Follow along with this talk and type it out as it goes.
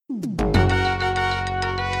Good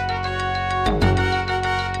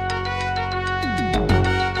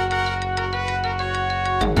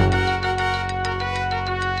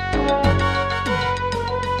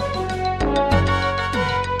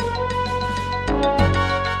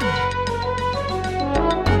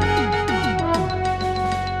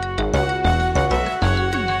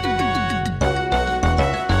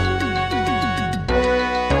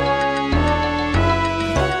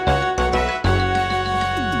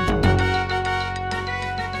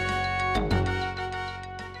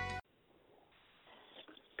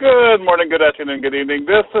morning, good afternoon, good evening.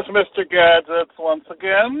 This is Mr. Gadgets once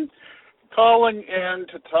again, calling in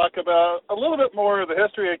to talk about a little bit more of the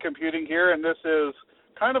history of computing here, and this is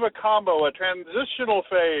kind of a combo, a transitional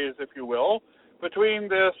phase, if you will, between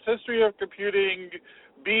this history of computing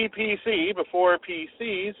BPC, before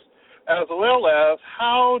PCs, as well as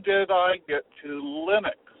how did I get to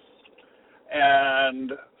Linux.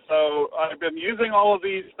 And so I've been using all of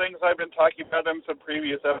these things I've been talking about in some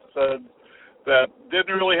previous episodes that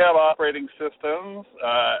didn't really have operating systems.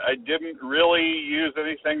 I didn't really use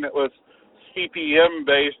anything that was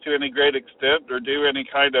CPM-based to any great extent or do any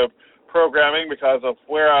kind of programming because of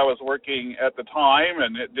where I was working at the time,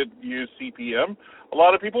 and it didn't use CPM. A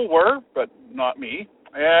lot of people were, but not me.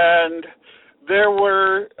 And there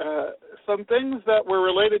were some things that were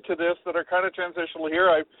related to this that are kind of transitional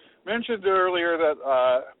here. I mentioned earlier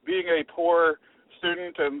that being a poor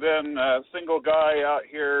student and then a single guy out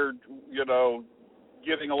here,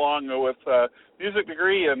 getting along with a music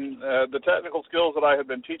degree and the technical skills that I had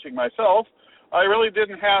been teaching myself, I really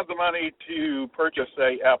didn't have the money to purchase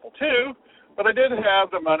a Apple II, but I did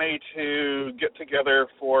have the money to get together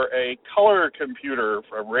for a color computer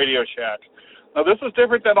from Radio Shack. Now, this is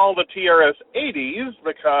different than all the TRS-80s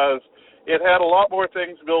because it had a lot more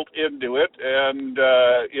things built into it, and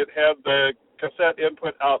it had the cassette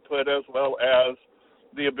input-output as well as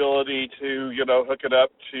the ability to, hook it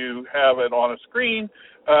up to have it on a screen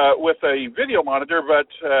with a video monitor, but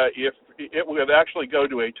if it would actually go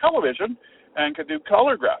to a television and could do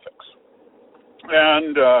color graphics.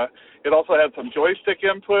 And it also had some joystick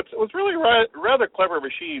inputs. It was really rather clever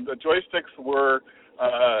machine. The joysticks were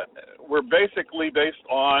basically based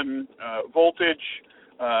on voltage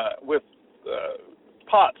with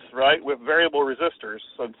pots, right, with variable resistors.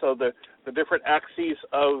 And so the different axes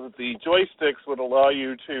of the joysticks would allow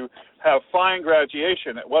you to have fine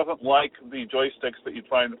graduation. It wasn't like the joysticks that you'd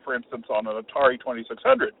find, for instance, on an Atari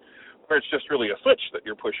 2600, where it's just really a switch that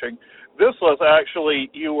you're pushing. This was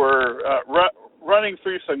actually, you were running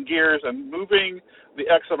through some gears and moving the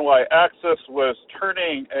X and Y axis was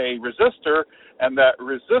turning a resistor, and that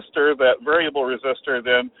resistor, that variable resistor,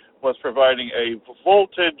 then was providing a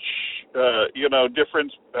voltage,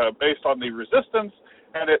 difference based on the resistance,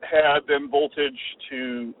 and it had then voltage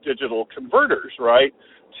to digital converters, right,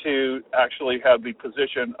 to actually have the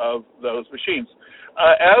position of those machines.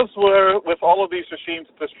 As were with all of these machines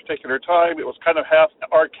at this particular time, it was kind of half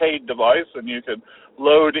arcade device, and you could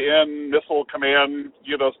load in Missile Command,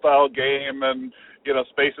 style game and,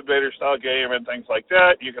 Space Invader style game and things like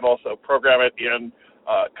that. You could also program it in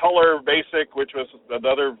Color Basic, which was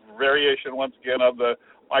another variation, once again, of the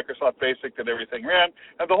Microsoft Basic that everything ran.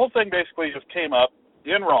 And the whole thing basically just came up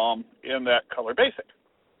in ROM in that Color Basic.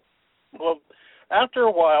 Well, after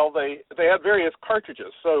a while, they had various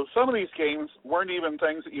cartridges. So some of these games weren't even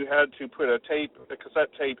things that you had to put a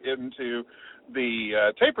cassette tape into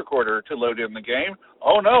the tape recorder to load in the game.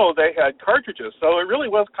 Oh, no, they had cartridges. So it really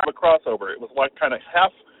was kind of a crossover. It was like kind of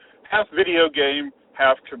half video game,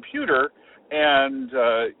 half computer, and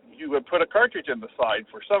you would put a cartridge in the side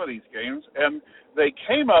for some of these games. And they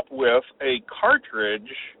came up with a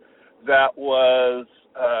cartridge that was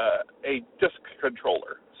a disk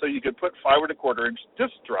controller. So you could put 5 1/4-inch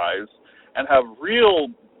disk drives and have real,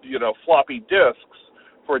 floppy disks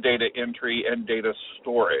for data entry and data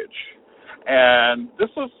storage. And this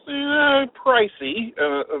was pricey,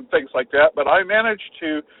 things like that, but I managed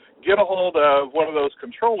to get a hold of one of those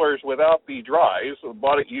controllers without the drives. I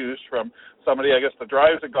bought it used from somebody. I guess the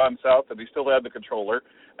drives had gone south and he still had the controller,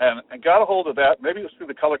 and got a hold of that. Maybe it was through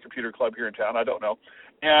the Color Computer Club here in town, I don't know.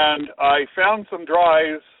 And I found some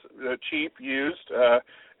drives, cheap, used.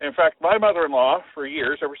 In fact, my mother-in-law, for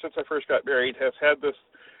years, ever since I first got married, has had this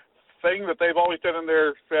thing that they've always done in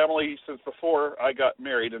their family since before I got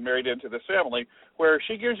married and married into this family, where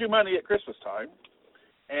she gives you money at Christmas time,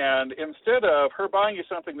 and instead of her buying you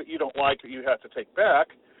something that you don't like that you have to take back,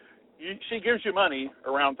 she gives you money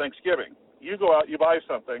around Thanksgiving. You go out, you buy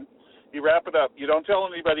something, you wrap it up, you don't tell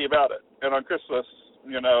anybody about it, and on Christmas,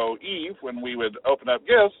 Eve, when we would open up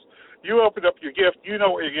gifts, you open up your gift, you know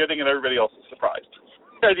what you're getting, and everybody else is surprised.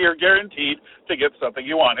 and you're guaranteed to get something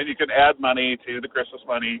you want. And you can add money to the Christmas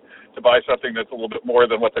money to buy something that's a little bit more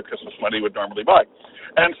than what the Christmas money would normally buy.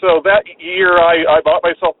 And so that year I bought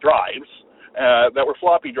myself drives that were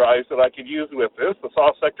floppy drives that I could use with this. The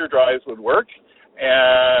soft sector drives would work,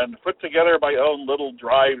 and put together my own little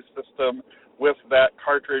drive system with that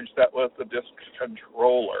cartridge that was the disk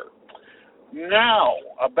controller. Now,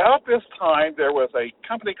 about this time, there was a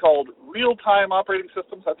company called Real-Time Operating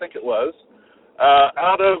Systems, I think it was,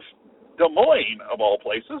 out of Des Moines, of all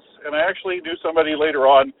places. And I actually knew somebody later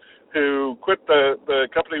on who quit the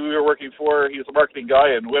company we were working for. He was a marketing guy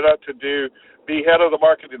and went out to be head of the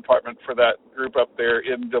marketing department for that group up there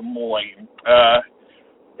in Des Moines.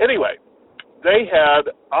 Anyway, they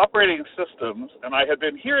had operating systems, and I had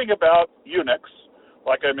been hearing about Unix,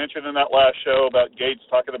 like I mentioned in that last show about Gates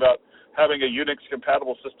talking about having a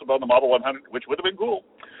Unix-compatible system on the Model 100, which would have been cool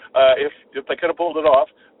if they could have pulled it off.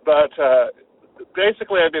 But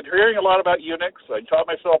basically, I've been hearing a lot about Unix. I taught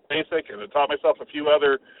myself BASIC, and I taught myself a few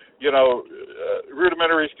other,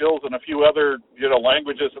 rudimentary skills and a few other,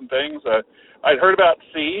 languages and things. I'd heard about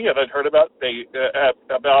C, and I'd heard about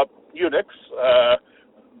Unix.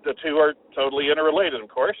 The two are totally interrelated, of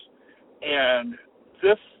course. And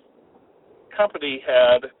this company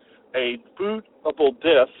had a bootable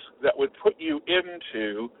disk that would put you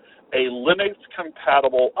into a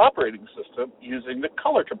Linux-compatible operating system using the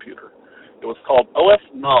color computer. It was called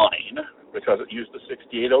OS9 because it used the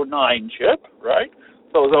 6809 chip, right?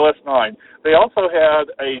 So it was OS9. They also had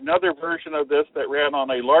another version of this that ran on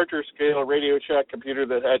a larger scale Radio Shack computer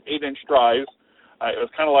that had 8-inch drives. It was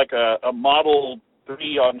kind of like a Model 3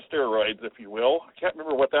 on steroids, if you will. I can't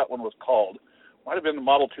remember what that one was called. Might have been the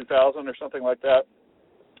Model 2000 or something like that.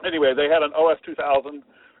 Anyway, they had an OS 2000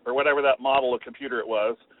 or whatever that model of computer it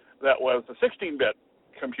was that was the 16-bit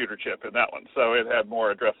computer chip in that one. So it had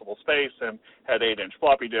more addressable space and had 8-inch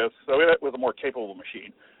floppy disks. So it was a more capable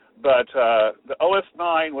machine. But the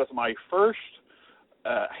OS9 was my first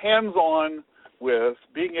hands-on with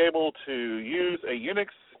being able to use a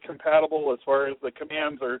Unix-compatible, as far as the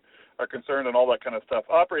commands are concerned and all that kind of stuff,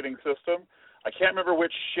 operating system. I can't remember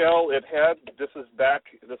which shell it had. This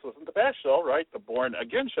wasn't the bash shell, right? The Born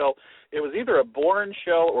Again shell. It was either a Born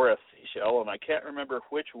shell or a C shell, and I can't remember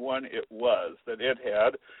which one it was that it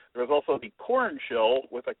had. There was also the Corn shell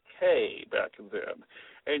with a K back then.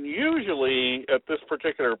 And usually at this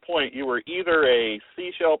particular point, you were either a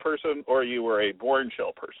C shell person or you were a Born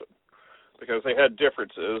shell person, because they had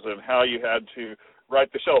differences in how you had to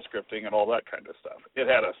write the shell scripting and all that kind of stuff. It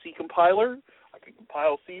had a C compiler. I could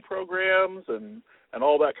compile C programs and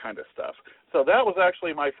all that kind of stuff. So that was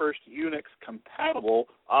actually my first Unix-compatible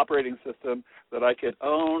operating system that I could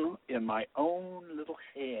own in my own little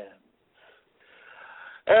hands.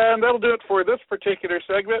 And that'll do it for this particular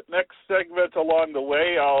segment. Next segment along the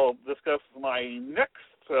way, I'll discuss my next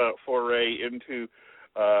foray into,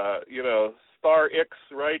 Star X,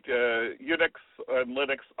 right, Unix and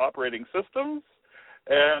Linux operating systems,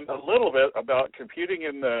 and a little bit about computing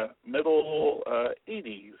in the middle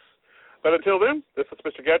 80s. But until then, this is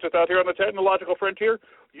Mr. Gadgets out here on the technological frontier.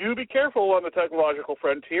 You be careful on the technological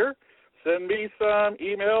frontier. Send me some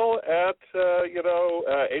email at,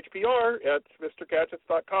 HPR at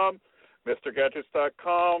MrGadgets.com,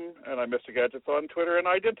 MrGadgets.com, and I'm Mr. Gadgets on Twitter and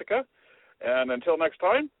Identica. And until next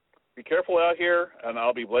time, be careful out here, and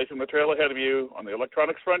I'll be blazing the trail ahead of you on the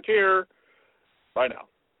electronics frontier. Bye now.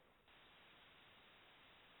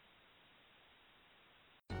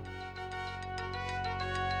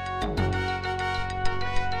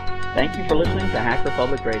 Thank you for listening to Hacker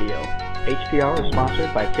Public Radio. HPR is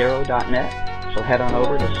sponsored by Caro.net, so head on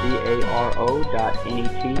over to caro.net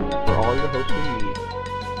for all your hosting needs.